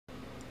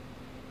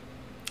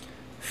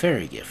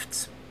fairy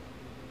gifts.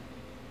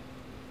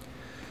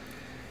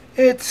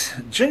 It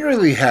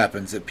generally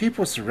happens that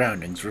people's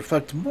surroundings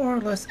reflect more or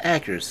less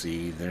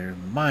accurately their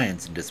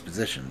minds and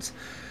dispositions.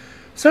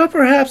 So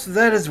perhaps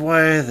that is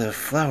why the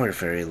flower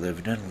fairy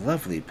lived in a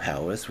lovely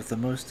palace with the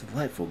most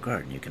delightful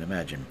garden you can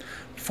imagine,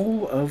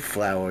 full of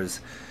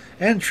flowers,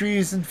 and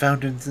trees and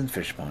fountains and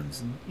fish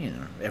ponds,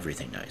 and,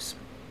 everything nice.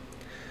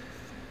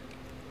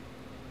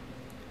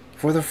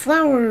 For the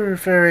flower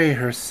fairy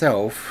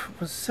herself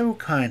was so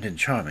kind and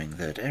charming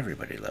that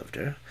everybody loved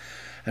her,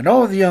 and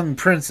all the young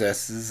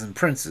princesses and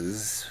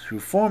princes who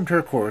formed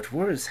her court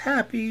were as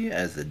happy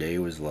as the day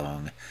was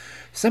long,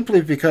 simply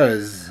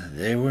because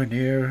they were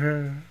near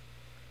her.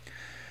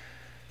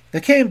 They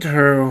came to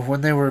her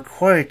when they were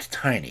quite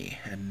tiny,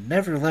 and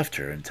never left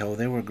her until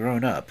they were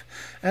grown up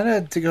and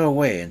had to go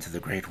away into the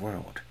great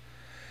world.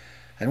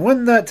 And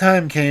when that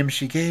time came,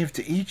 she gave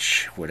to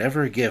each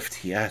whatever gift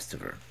he asked of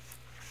her.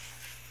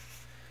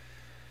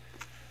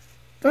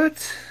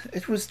 But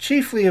it was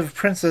chiefly of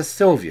Princess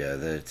Sylvia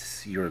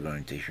that you are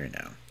going to hear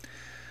now.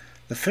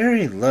 The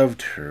fairy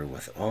loved her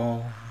with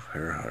all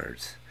her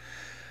heart,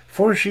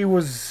 for she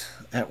was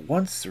at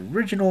once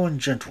original and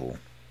gentle,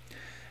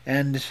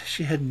 and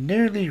she had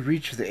nearly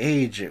reached the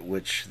age at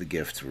which the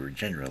gifts were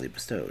generally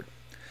bestowed.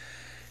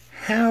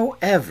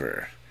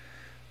 However,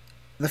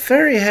 the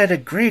fairy had a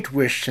great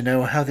wish to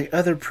know how the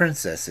other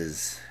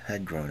princesses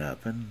had grown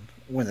up and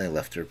when they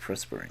left her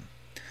prospering.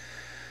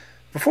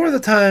 Before the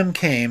time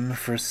came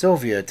for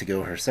Sylvia to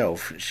go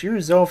herself, she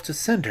resolved to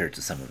send her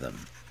to some of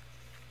them.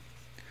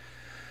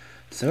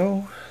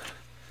 So,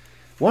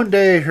 one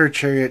day her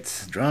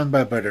chariot, drawn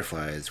by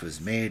butterflies, was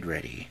made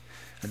ready,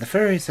 and the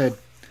fairy said,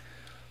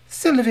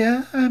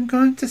 "Sylvia, I am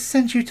going to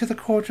send you to the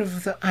court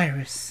of the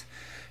Iris.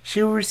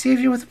 She will receive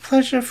you with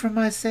pleasure for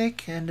my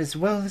sake, and as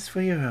well as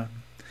for your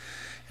own.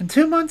 In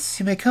 2 months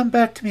you may come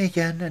back to me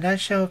again, and I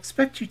shall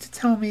expect you to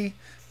tell me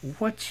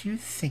what you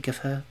think of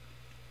her."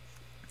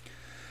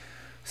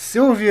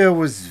 Sylvia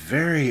was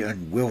very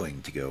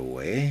unwilling to go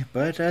away,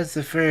 but as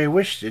the fairy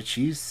wished it,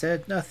 she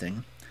said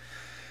nothing.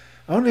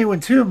 Only when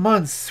 2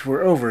 months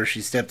were over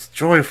she stepped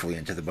joyfully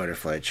into the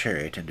butterfly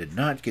chariot and did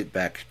not get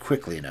back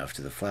quickly enough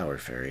to the flower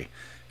fairy,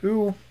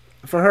 who,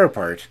 for her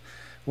part,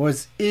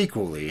 was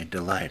equally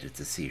delighted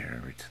to see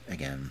her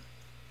again.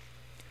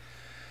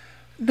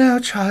 "Now,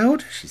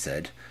 child," she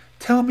said,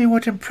 "tell me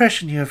what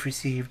impression you have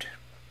received."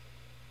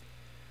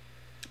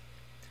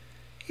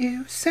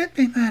 "You sent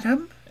me,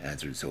 madam,"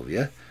 answered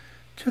Sylvia,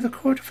 "to the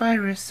court of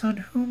Iris, on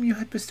whom you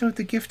had bestowed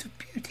the gift of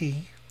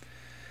beauty.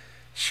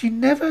 She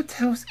never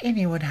tells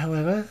anyone,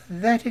 however,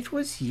 that it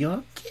was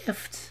your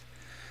gift,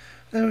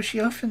 though she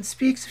often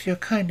speaks of your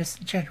kindness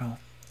in general.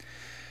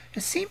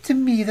 It seemed to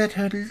me that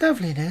her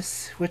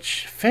loveliness,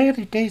 which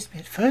fairly dazed me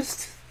at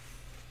first,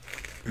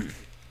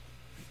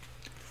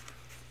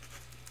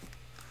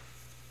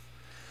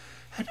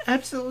 had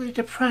absolutely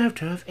deprived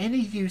her of any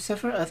use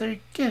of her other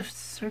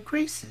gifts or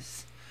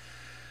graces.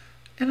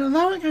 In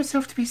allowing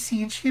herself to be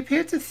seen, she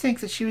appeared to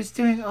think that she was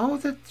doing all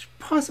that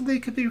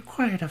possibly could be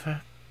required of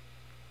her.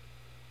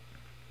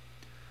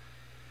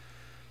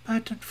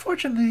 But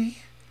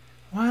unfortunately,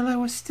 while I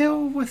was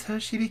still with her,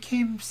 she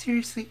became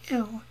seriously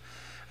ill,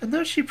 and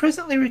though she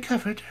presently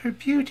recovered, her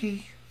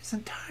beauty is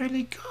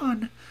entirely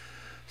gone,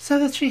 so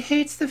that she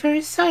hates the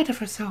very sight of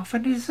herself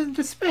and is in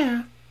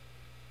despair.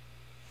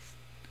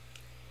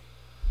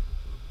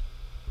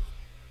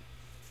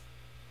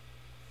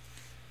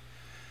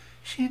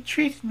 She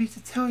entreated me to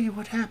tell you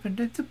what happened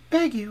and to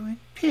beg you, in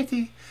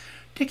pity,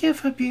 to give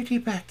her beauty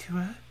back to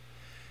her.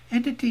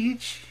 And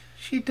indeed,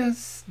 she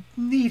does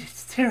need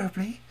it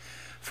terribly,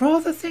 for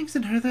all the things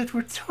in her that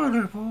were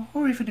tolerable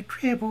or even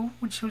agreeable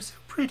when she was so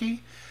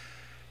pretty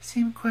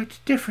seem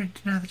quite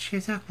different now that she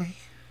is ugly.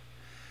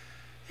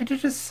 And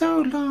it is so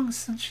long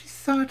since she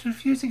thought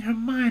of using her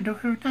mind or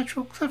her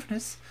natural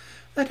cleverness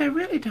that I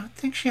really don't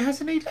think she has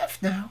any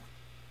left now.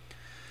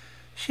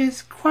 She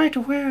is quite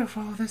aware of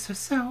all this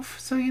herself,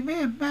 so you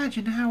may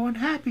imagine how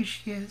unhappy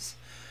she is,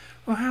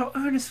 or how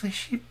earnestly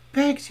she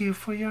begs you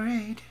for your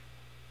aid."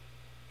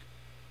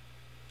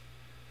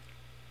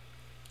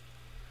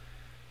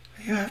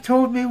 "You have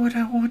told me what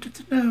I wanted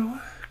to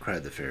know,"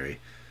 cried the fairy,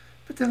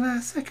 "but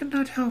alas, I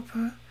cannot help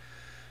her.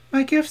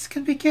 My gifts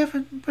can be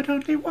given, but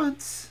only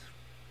once."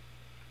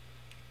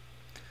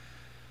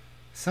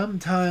 Some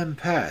time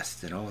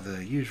passed in all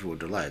the usual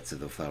delights of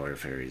the flower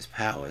fairy's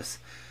palace,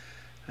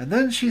 and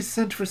then she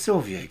sent for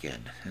Sylvia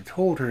again, and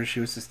told her she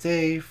was to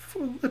stay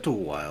for a little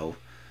while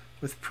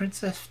with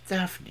Princess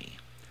Daphne.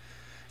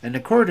 And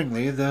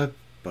accordingly the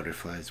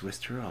butterflies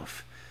whisked her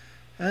off,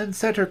 and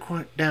set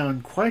her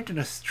down quite in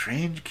a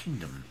strange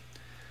kingdom.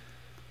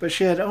 But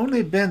she had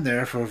only been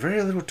there for a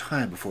very little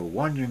time before a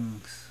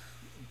wandering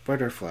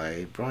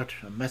butterfly brought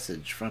a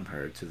message from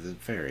her to the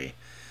fairy,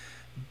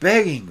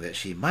 begging that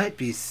she might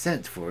be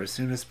sent for as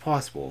soon as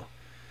possible,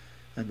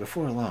 and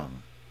before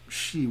long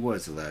she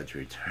was allowed to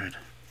return.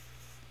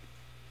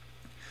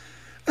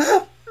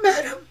 "Oh,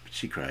 madam,"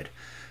 she cried,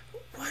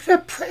 "what a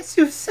place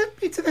you have sent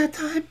me to that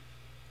time!"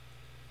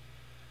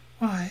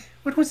 "Why,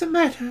 what was the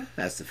matter?"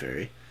 asked the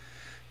fairy.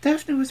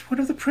 Daphne was one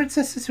of the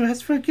princesses who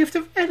asked for a gift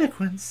of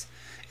eloquence,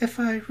 if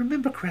I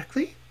remember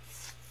correctly.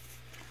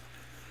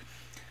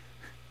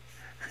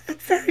 And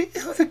very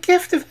ill the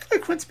gift of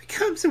eloquence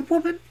becomes a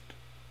woman,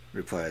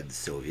 replied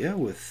Sylvia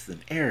with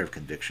an air of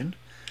conviction.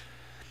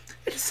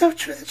 It is so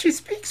true that she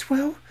speaks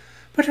well,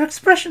 but her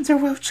expressions are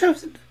well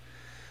chosen.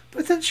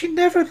 But then she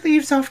never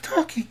leaves off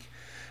talking,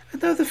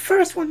 and though the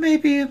first one may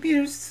be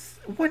amused,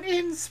 one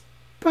ends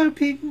by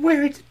being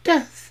wearied to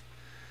death.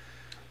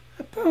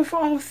 Above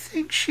all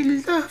things, she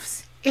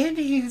loves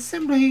any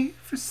assembly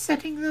for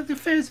setting the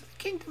affairs of the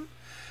kingdom,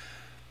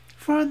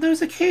 for on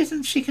those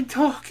occasions she can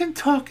talk and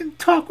talk and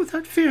talk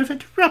without fear of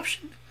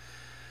interruption.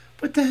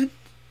 But then,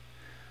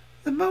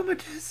 the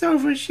moment is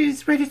over, she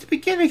is ready to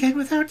begin again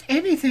without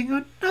anything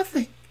or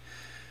nothing,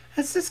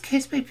 as this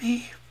case may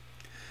be.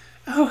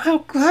 Oh, how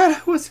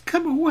glad I was to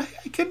come away,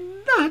 I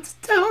cannot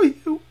tell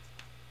you.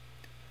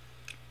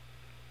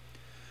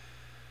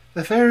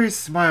 The fairy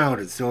smiled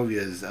at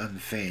Sylvia's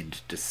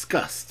unfeigned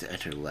disgust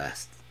at her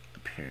last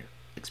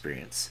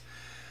experience.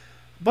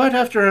 But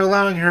after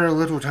allowing her a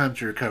little time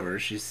to recover,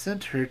 she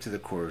sent her to the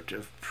court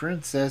of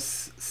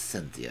Princess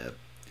Cynthia,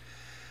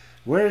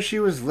 where she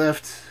was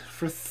left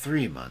for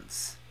 3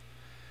 months.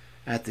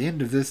 At the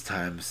end of this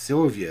time,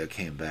 Sylvia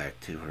came back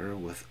to her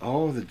with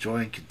all the joy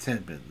and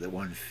contentment that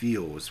one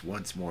feels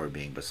once more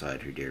being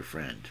beside her dear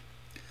friend.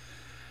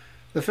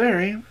 The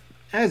fairy,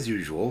 as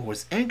usual,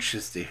 was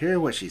anxious to hear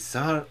what she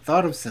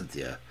thought of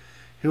Cynthia,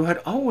 who had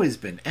always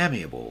been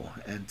amiable,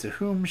 and to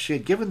whom she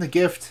had given the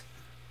gift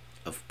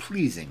of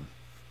pleasing.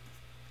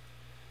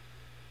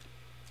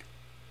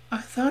 I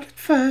thought at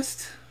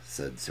first,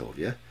 said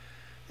Sylvia,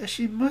 that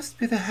she must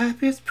be the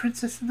happiest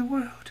princess in the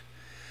world.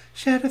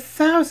 She had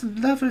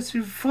 1,000 lovers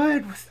who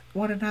vied with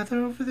one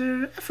another over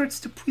their efforts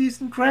to please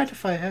and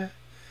gratify her.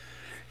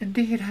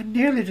 Indeed, I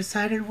nearly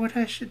decided what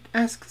I should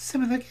ask a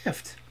similar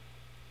gift.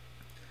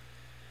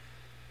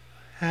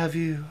 Have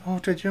you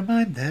altered your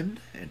mind, then?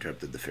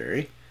 Interrupted the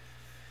fairy.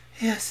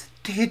 Yes,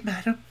 indeed,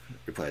 madam,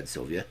 replied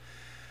Sylvia,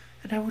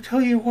 and I will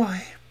tell you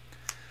why.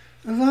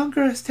 The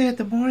longer I stayed,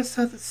 the more I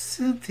saw that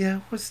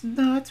Cynthia was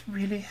not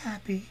really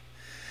happy.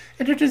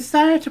 In her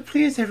desire to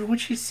please everyone,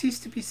 she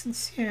ceased to be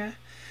sincere,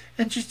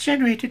 and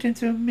degenerated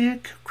into a mere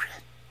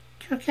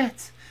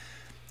coquette.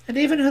 And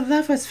even her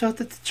lovers felt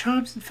that the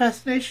charms and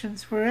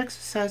fascinations were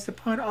exercised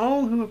upon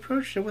all who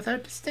approached her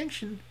without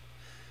distinction,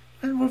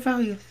 and were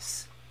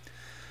valueless.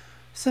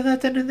 So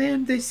that then in the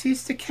end they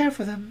ceased to care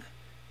for them,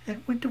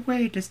 and went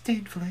away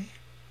disdainfully.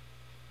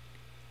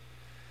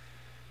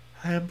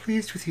 I am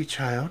pleased with you,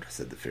 child,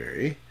 said the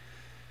fairy.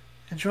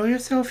 Enjoy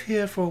yourself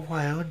here for a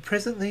while, and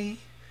presently you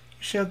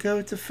shall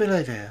go to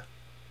Philadelphia.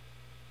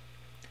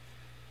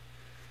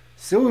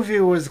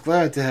 Sylvia was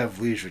glad to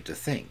have leisure to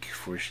think,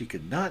 for she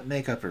could not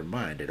make up her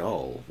mind at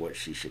all what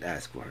she should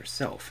ask for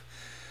herself,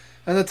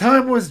 and the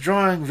time was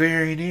drawing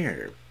very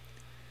near.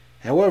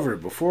 However,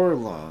 before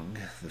long,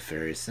 the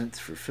fairy sent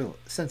her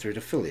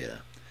to Philia,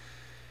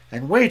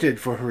 and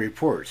waited for her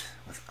report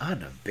with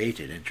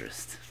unabated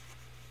interest.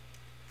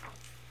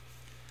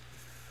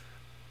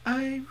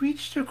 I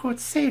reached her court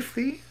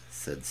safely,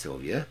 said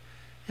Sylvia,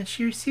 and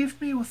she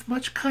received me with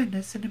much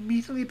kindness, and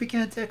immediately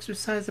began to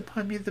exercise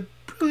upon me the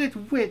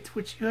brilliant wit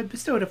which you had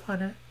bestowed upon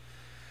her.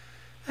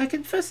 I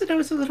confess that I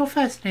was a little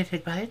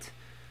fascinated by it,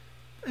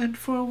 and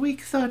for a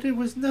week thought it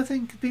was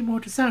nothing could be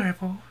more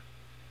desirable.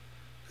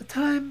 The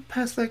time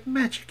passed like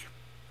magic.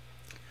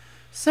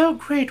 So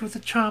great was the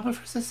charm of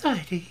her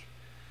society.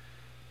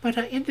 But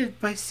I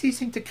ended by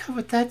ceasing to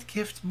covet that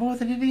gift more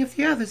than any of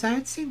the others I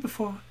had seen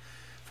before,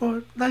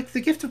 for, like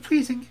the gift of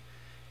pleasing,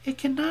 it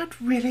cannot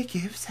really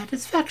give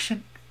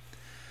satisfaction.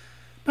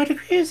 By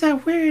degrees I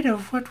wearied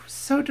of what was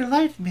so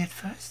delighted me at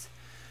first,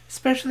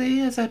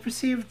 especially as I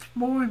perceived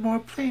more and more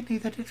plainly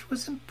that it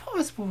was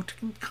impossible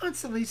to be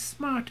constantly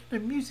smart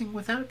and amusing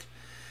without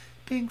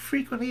being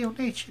frequently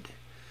ill-natured,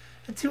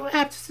 and too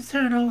apt to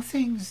turn all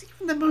things,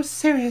 even the most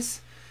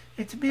serious,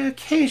 into mere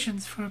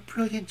occasions for a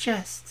brilliant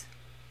jest.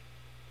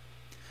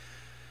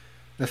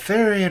 The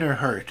fairy in her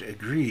heart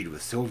agreed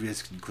with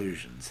Sylvia's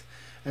conclusions,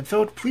 and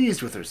felt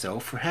pleased with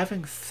herself for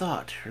having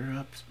brought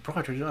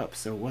her up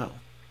so well.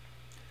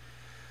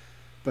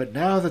 But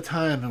now the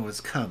time was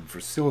come for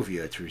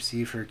Sylvia to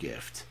receive her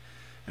gift,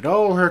 and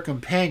all her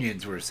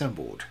companions were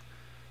assembled.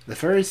 The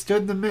fairy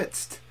stood in the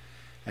midst,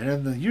 and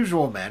in the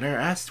usual manner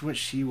asked what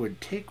she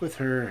would take with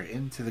her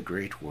into the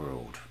great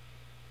world.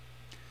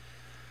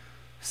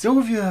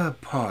 Sylvia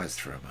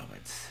paused for a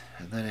moment,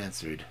 and then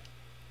answered,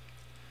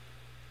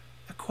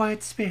 A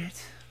quiet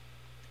spirit.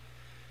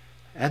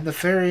 And the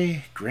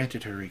fairy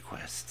granted her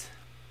request.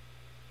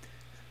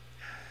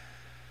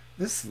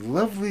 This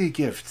lovely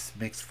gift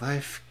makes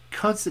life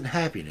constant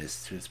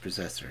happiness to its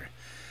possessor,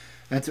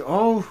 and to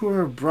all who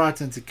are brought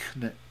into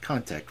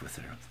contact with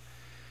her.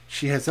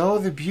 She has all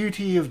the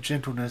beauty of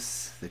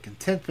gentleness, the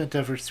contentment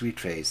of her sweet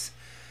face,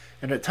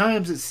 and at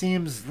times it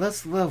seems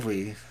less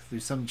lovely through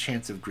some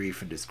chance of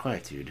grief and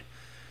disquietude.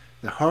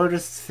 The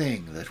hardest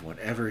thing that one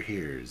ever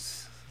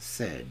hears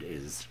said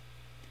is,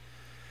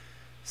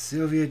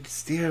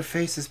 Sylvia's dear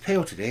face is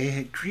pale today.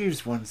 It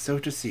grieves one so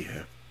to see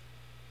her.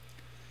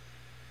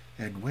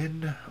 And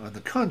when, on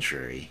the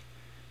contrary,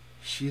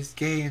 she is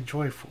gay and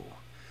joyful,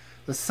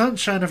 the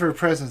sunshine of her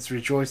presence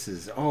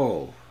rejoices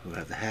all who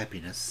have the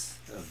happiness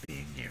of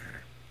being near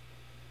her.